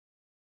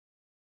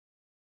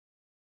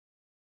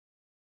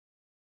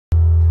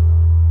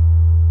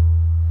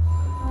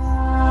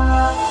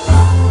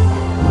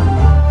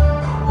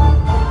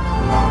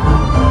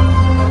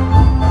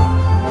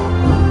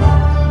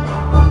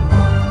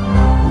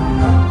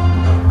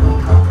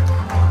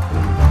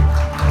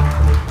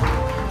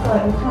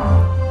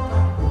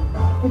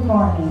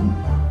morning.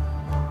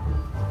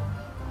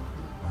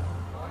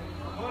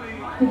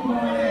 Good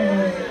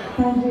morning.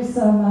 Thank you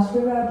so much.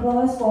 We will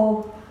applause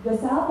for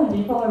yourself and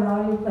before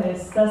around you,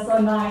 please. That's so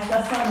nice.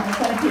 That's so nice.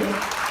 Thank you.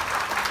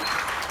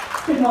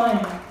 Good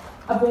morning.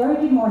 A very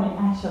good morning,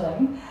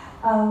 actually.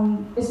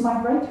 It's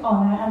my great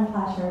honor and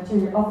pleasure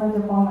to offer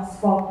the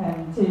warmest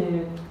welcome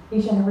to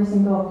each and every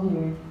single of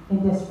you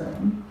in this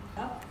room.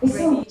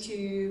 Ready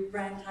to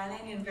brand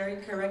Thailand in a very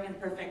correct and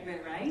perfect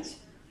way, right?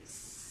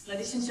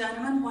 Ladies and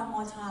gentlemen, one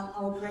more time,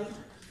 our great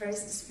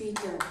first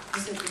speaker,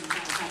 Mr.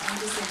 Rrynya.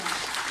 Thank you so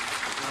much.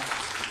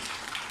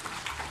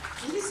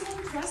 It is so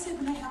impressive,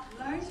 and I have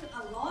learned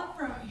a lot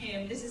from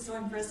him. This is so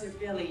impressive,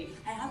 really.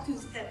 I have to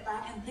step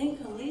back and think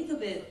a little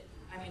bit,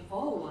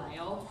 for a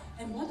while.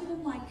 And what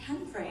about my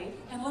country?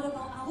 And what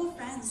about our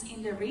friends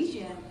in the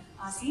region,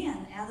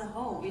 ASEAN as a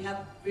whole? We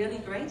have really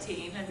great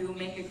team, and we will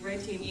make a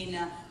great team in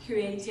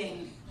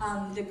creating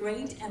the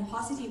great and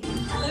positive.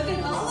 Look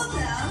at all of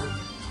them.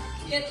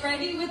 Get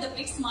ready with a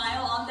big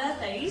smile on their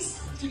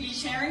face to be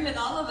sharing with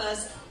all of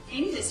us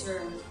in this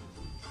room.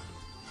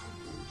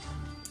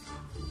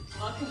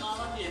 Welcome all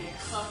of you.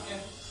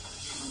 Welcome.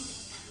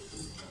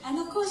 And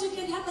of course, you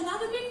can have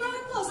another big round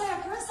of applause. I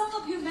have heard some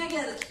of you make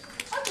it.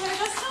 Okay,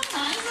 that's so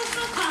nice. That's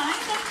so kind.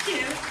 Thank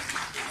you.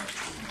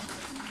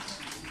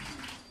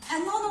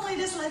 And not only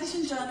this, ladies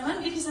and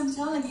gentlemen, because I'm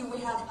telling you, we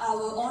have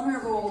our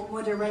honorable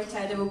moderator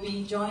that will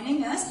be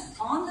joining us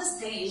on the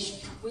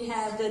stage. We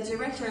have the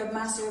Director of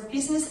Master of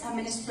Business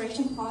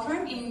Administration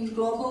Program in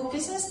Global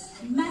Business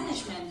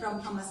Management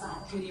from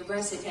Thammasat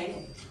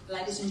University.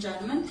 Ladies and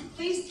gentlemen,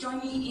 please join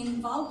me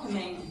in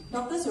welcoming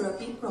Dr.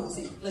 Surabhi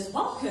Promsing. Let's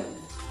welcome.